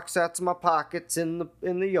the rocks out of my pockets in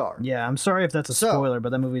the yard. Yeah, I'm sorry if that's a So- spoiler, but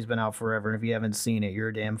that movie's been out forever, and if you haven't seen it, you're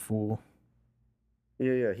a damn fool.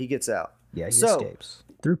 Yeah, he gets out. Yeah, he So- escapes.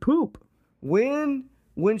 Through poop. When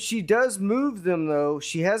she does move them, though,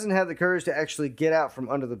 she hasn't had the courage to actually get out from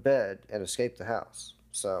under the bed and escape the house.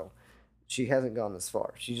 So she hasn't gone this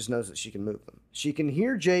far. She just knows that she can move them. She can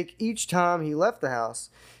hear Jake each time he left the house,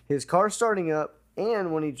 his car starting up,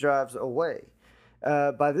 and when he drives away.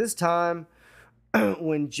 By this time,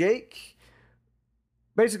 when Jake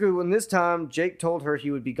told her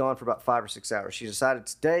he would be gone for about 5 or 6 hours, she decided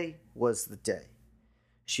today was the day.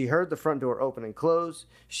 She heard the front door open and close.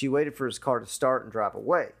 She waited for his car to start and drive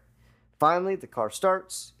away. Finally, the car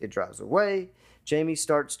starts. It drives away. Jamie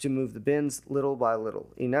starts to move the bins little by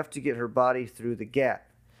little, enough to get her body through the gap.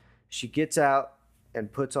 She gets out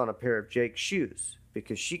and puts on a pair of Jake's shoes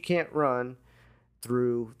because she can't run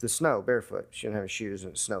through the snow barefoot. She doesn't have any shoes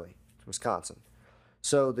and it's snowy. It's Wisconsin.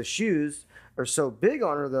 So the shoes are so big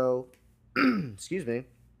on her, though, excuse me,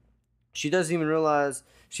 she doesn't even realize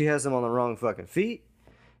she has them on the wrong fucking feet.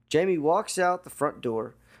 Jamie walks out the front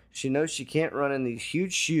door. She knows she can't run in these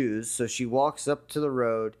huge shoes, so she walks up to the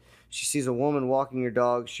road. She sees a woman walking her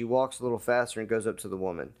dog. She walks a little faster and goes up to the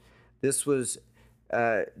woman. This was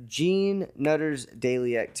Jean Nutter's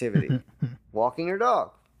daily activity, walking her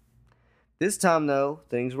dog. This time, though,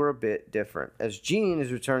 things were a bit different. As Jean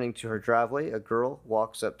is returning to her driveway, a girl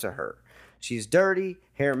walks up to her. She's dirty,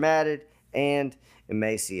 hair matted, and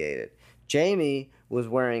emaciated. Jamie was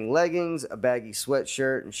wearing leggings, a baggy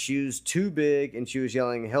sweatshirt, and shoes too big, and she was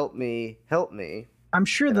yelling, "Help me, help me." I'm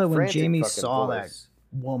sure in a though when frantic Jamie fucking saw voice.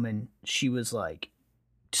 that woman, she was like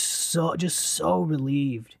so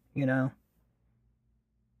relieved, Yeah,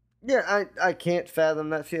 I can't fathom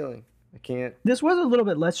that feeling. I can't. This was a little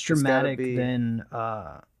bit less gotta dramatic be- than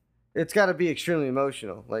It's got to be extremely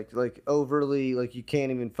emotional, like overly, like you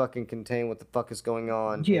can't even fucking contain what the fuck is going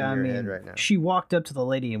on in your head right now. she walked up to the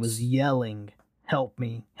lady and was yelling, help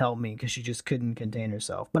me, because she just couldn't contain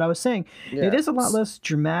herself. But I was saying, it is a lot less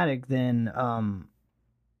dramatic than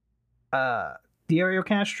the Ariel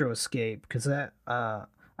Castro escape, because that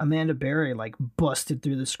Amanda Berry like busted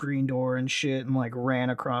through the screen door and shit and like ran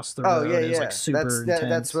across the road. Oh yeah, It was yeah. like super intense.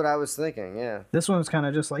 That's what I was thinking. Yeah. This one was kind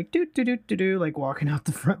of just like do like walking out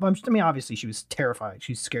the front. I mean, obviously she was terrified.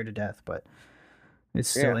 She's scared to death, but it's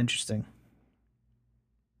still interesting.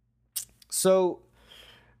 So,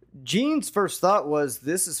 Jean's first thought was,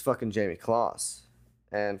 "This is fucking Jamie Kloss,"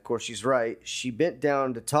 and of course she's right. She bent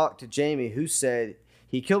down to talk to Jamie, who said,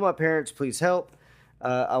 "He killed my parents. Please help.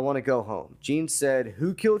 I want to go home." Jean said,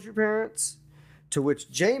 "Who killed your parents?" To which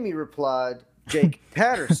Jamie replied, "Jake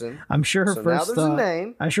Patterson." I'm sure her So now first there's a thought.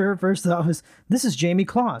 name. I'm sure her first thought was, "This is Jamie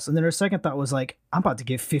Kloss," and then her second thought was like, "I'm about to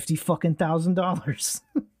get $50,000."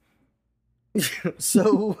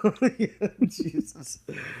 So, Jesus,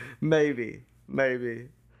 maybe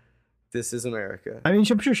this is America. I mean,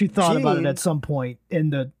 I'm sure she thought about it Jean- at some point in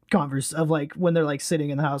the converse of like when they're like sitting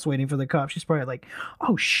in the house waiting for the cops. She's probably like,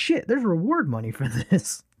 "Oh shit, there's reward money for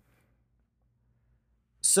this."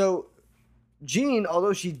 So, Jean,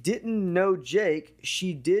 although she didn't know Jake,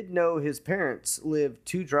 she did know his parents lived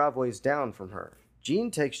 2 driveways down from her.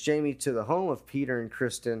 Jean takes Jamie to the home of Peter and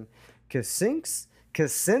Kristen Kacinskas,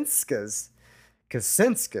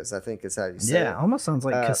 I think is how you say Yeah, it. almost sounds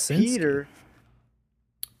like Kaczynski.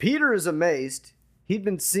 Peter is amazed. He'd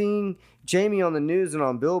been seeing Jamie on the news and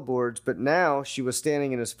on billboards, but now she was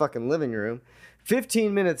standing in his fucking living room.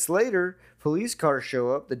 15 minutes later, police cars show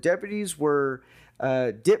up. The deputies were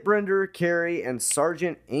Dipbrender, Carey, and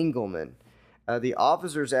Sergeant Engelman. The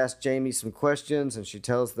officers ask Jamie some questions, and she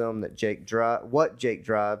tells them that Jake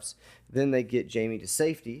drives. Then they get Jamie to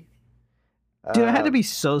safety. Dude, it had to be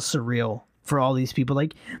so surreal for all these people.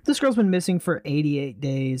 Like, this girl's been missing for 88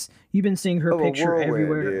 days. You've been seeing her Oh, a picture whirlwind,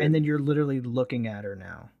 everywhere, dude. and then you're literally looking at her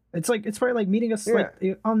now. It's probably like meeting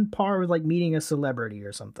like on par with like meeting a celebrity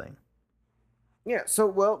or something. Yeah, so,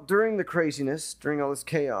 well, during the craziness, during all this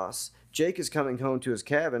chaos, Jake is coming home to his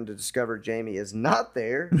cabin to discover Jamie is not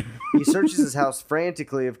there. He searches his house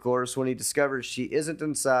frantically, of course. When he discovers she isn't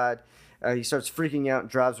inside, he starts freaking out and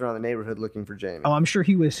drives around the neighborhood looking for Jamie. Oh, I'm sure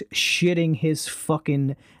he was shitting his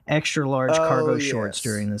fucking extra large cargo yes. shorts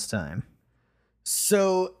during this time.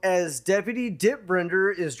 So, as Deputy Dip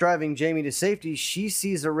Brender is driving Jamie to safety, she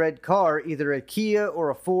sees a red car, either a Kia or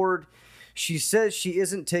a Ford. She says she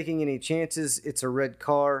isn't taking any chances. It's a red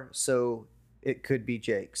car, so it could be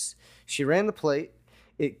Jake's. She ran the plate.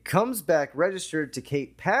 It comes back registered to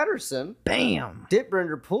Kate Patterson. Bam! Dip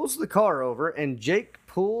Brender pulls the car over, and Jake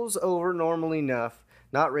pulls over normal enough,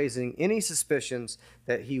 not raising any suspicions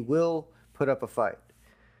that he will put up a fight.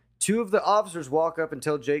 Two of the officers walk up and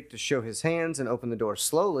tell Jake to show his hands and open the door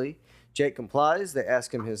slowly. Jake complies. They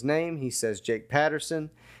ask him his name. He says Jake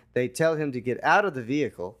Patterson. They tell him to get out of the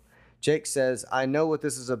vehicle. Jake says, "I know what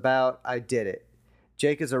this is about. I did it."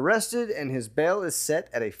 Jake is arrested, and his bail is set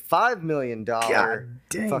at a $5 million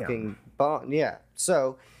fucking bond. Yeah.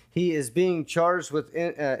 So he is being charged with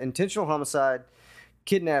intentional homicide,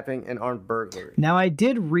 kidnapping, and armed burglary. Now, I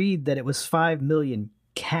did read that it was $5 million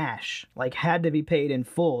cash, like had to be paid in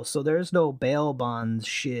full. So there's no bail bonds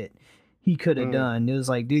shit he could have done. It was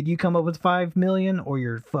like, dude, you come up with $5 million, or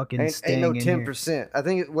you're fucking staying ain't no in 10%. here. I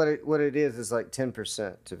think what it is like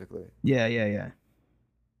 10% typically. Yeah.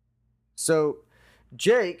 So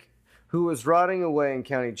Jake, who was rotting away in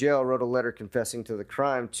county jail, wrote a letter confessing to the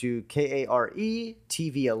crime to KARE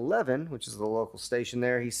TV 11, which is the local station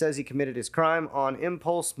there. He says he committed his crime on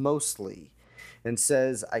impulse mostly, and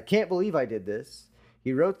says, "I can't believe I did this."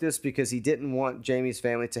 He wrote this because he didn't want Jamie's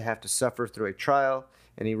family to have to suffer through a trial,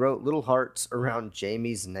 and he wrote little hearts around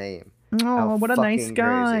Jamie's name. Oh, what a nice fucking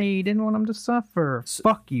guy. crazy. He didn't want him to suffer.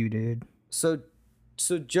 Fuck you, dude.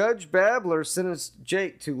 So Judge Babler sentenced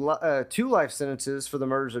Jake to 2 life sentences for the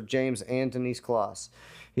murders of James and Denise Kloss.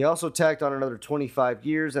 He also tacked on another 25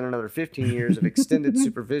 years and another 15 years of extended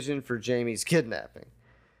supervision for Jamie's kidnapping.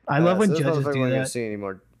 I love when so this judges motherfucker do we're gonna that. see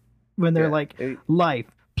anymore. When they're Yeah, like, it- life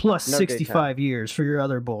plus no 65 years for your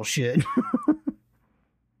other bullshit.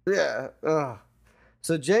 Yeah. Ugh.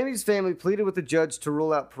 So Jamie's family pleaded with the judge to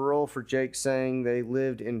rule out parole for Jake, saying they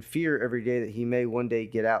lived in fear every day that he may one day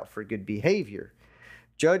get out for good behavior.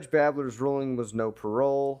 Judge Babler's ruling was no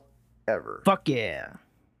parole ever. Fuck yeah.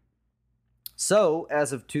 So,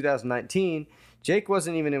 as of 2019, Jake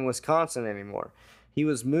wasn't even in Wisconsin anymore. He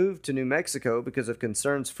was moved to New Mexico because of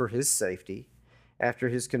concerns for his safety. After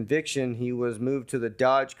his conviction, he was moved to the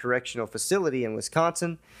Dodge Correctional Facility in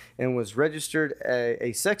Wisconsin and was registered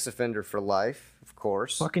a sex offender for life, of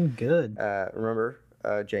course. Fucking good. Remember,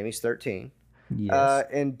 Jamie's 13. Yes.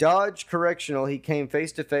 In Dodge Correctional, he came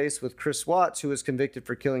face to face with Chris Watts, who was convicted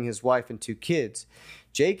for killing his wife and 2 kids.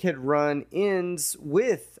 Jake had run ins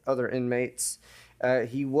with other inmates.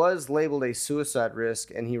 He was labeled a suicide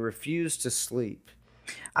risk, and he refused to sleep.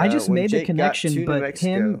 I just when made the Jake got to connection, New but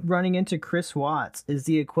Mexico- him running into Chris Watts is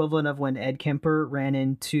the equivalent of when Ed Kemper ran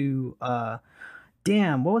into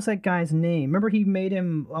damn, what was that guy's name? Remember he made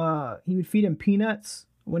him he would feed him peanuts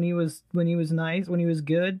when he was nice, when he was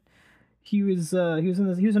good. He was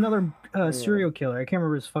another serial killer. I can't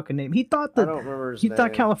remember his fucking name. He thought I that don't remember his he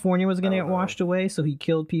thought name. California was going to I get don't know. washed away, so he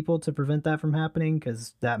killed people to prevent that from happening,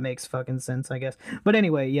 because that makes fucking sense, I guess. But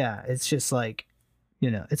anyway, yeah, it's just like,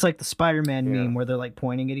 it's like the Spider-Man Yeah. meme where they're like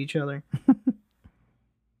pointing at each other.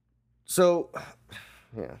 So,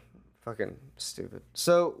 yeah, fucking stupid.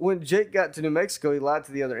 So, when Jake got to New Mexico, he lied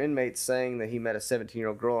to the other inmates, saying that he met a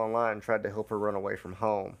 17-year-old girl online and tried to help her run away from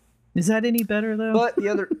home. Is that any better though? But the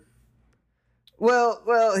other...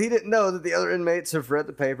 Well, he didn't know that the other inmates have read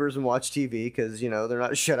the papers and watched TV because, they're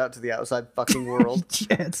not shut out to the outside fucking world.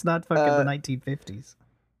 Yeah, it's not fucking the 1950s.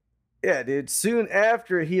 Yeah, dude. Soon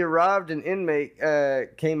after he arrived, an inmate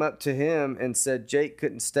came up to him and said Jake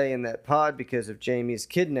couldn't stay in that pod because of Jamie's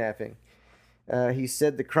kidnapping. He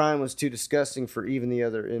said the crime was too disgusting for even the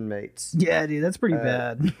other inmates. Yeah, dude, that's pretty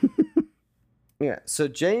bad. Yeah, so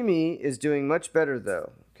Jamie is doing much better,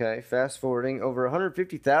 though. Okay, fast forwarding, over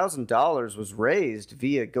 $150,000 was raised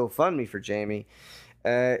via GoFundMe for Jamie.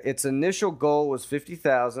 Its initial goal was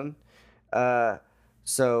 $50,000.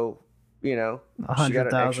 So, she got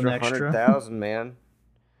an extra $100,000, man.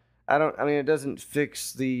 It doesn't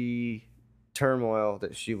fix the turmoil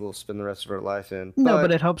that she will spend the rest of her life in. No,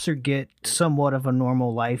 but it helps her get somewhat of a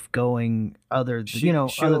normal life going, other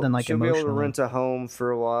than like she'll be able to emotionally. rent a home for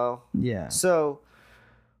a while. Yeah. So,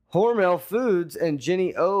 Hormel Foods and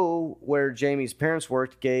Jenny O, where Jamie's parents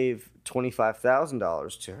worked, gave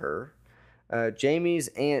 $25,000 to her. Jamie's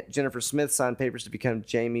aunt, Jennifer Smith, signed papers to become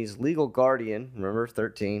Jamie's legal guardian, remember,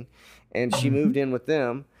 13, and she moved in with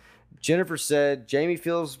them. Jennifer said Jamie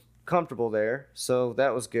feels comfortable there, so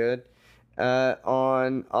that was good.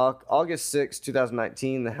 On August 6,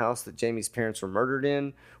 2019, the house that Jamie's parents were murdered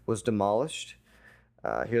in was demolished.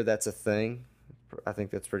 Here, that's a thing. I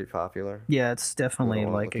think that's pretty popular. Yeah, it's definitely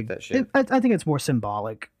wanna like look at that shit. I think it's more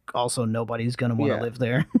symbolic. Also, nobody's gonna want to Yeah. live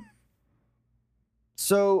there.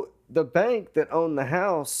 So the bank that owned the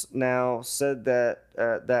house now said that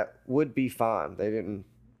that would be fine. They didn't.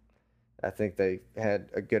 I think they had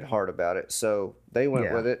a good heart about it, so they went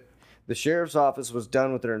Yeah. with it. The sheriff's office was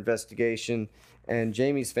done with their investigation, and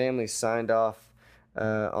Jamie's family signed off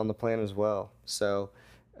on the plan as well. So,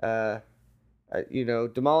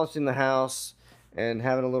 demolishing the house and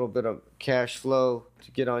having a little bit of cash flow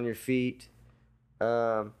to get on your feet.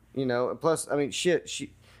 And plus, I mean, shit,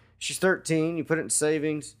 she's 13. You put it in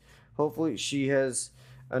savings. Hopefully, she has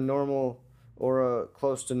a normal or a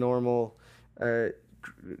close to normal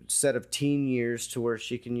set of teen years to where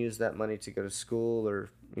she can use that money to go to school or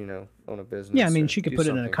own a business. Yeah, I mean, or she could do put it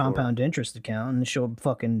in a something for her. compound interest account, and she'll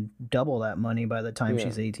fucking double that money by the time Yeah.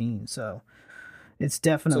 she's 18. So it's So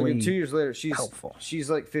definitely again, 2 years later, she's helpful. She's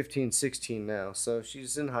like 15, 16 now, so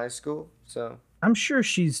she's in high school. So I'm sure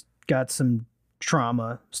she's got some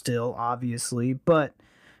trauma still, obviously, but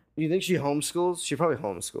you think she homeschools? She probably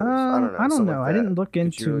homeschools. I don't know. I don't something know. like I that. didn't look Did you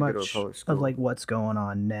into really go to a much public of school? like what's going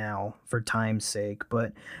on now for time's sake,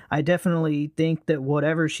 but I definitely think that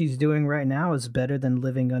whatever she's doing right now is better than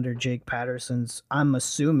living under Jake Patterson's, I'm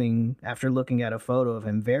assuming, after looking at a photo of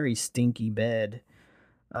him, very stinky bed.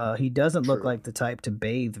 He doesn't look True. like the type to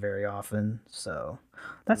bathe very often, so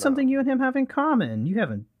that's No. something you and him have in common. You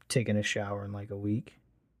haven't taken a shower in like a week.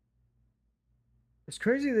 It's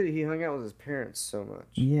crazy that he hung out with his parents so much,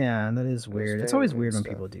 Yeah, that is weird. It's always family weird and when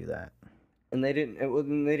stuff. people do that. and they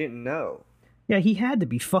didn't know. Yeah, he had to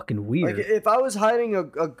be fucking weird. Like if I was hiding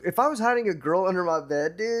a girl under my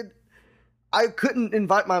bed, dude, I couldn't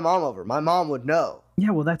invite my mom over. My mom would know.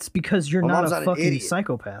 Yeah, well, that's because you're My not mom's a not an fucking idiot.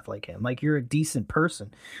 psychopath like him. Like, you're a decent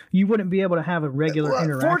person. You wouldn't be able to have a regular Well,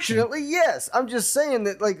 interaction. fortunately, yes. I'm just saying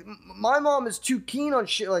that like my mom is too keen on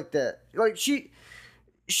shit like that. Like she'd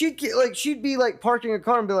be like parking a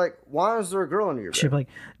car and be like, "Why is there a girl under your bed?" She'd be like,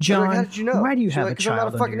 I'd be John, like, how did you know? why do you She's have like, a 'Cause I'm not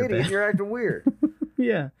child a under fucking your idiot. bed? You're acting weird.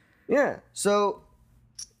 Yeah. Yeah. So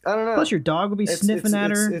I don't know. Plus, your dog would be sniffing at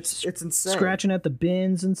her, It's insane. scratching at the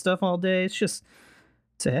bins and stuff all day. It's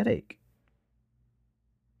a headache.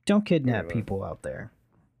 Don't kidnap Anyway. people out there.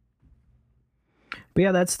 But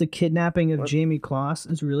yeah, that's the kidnapping of What- Jamie Kloss.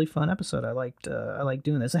 It's a really fun episode. I liked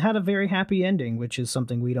doing this. It had a very happy ending, which is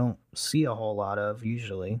something we don't see a whole lot of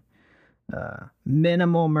usually.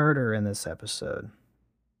 Minimal murder in this episode.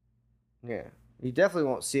 Yeah. You definitely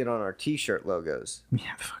won't see it on our T-shirt logos.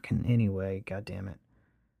 Yeah, fucking anyway, god damn it.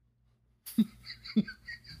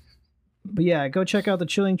 But yeah, go check out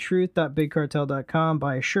thechillingtruth.bigcartel.com,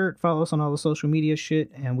 buy a shirt, follow us on all the social media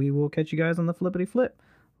shit, and we will catch you guys on the flippity flip.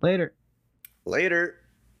 Later. Later.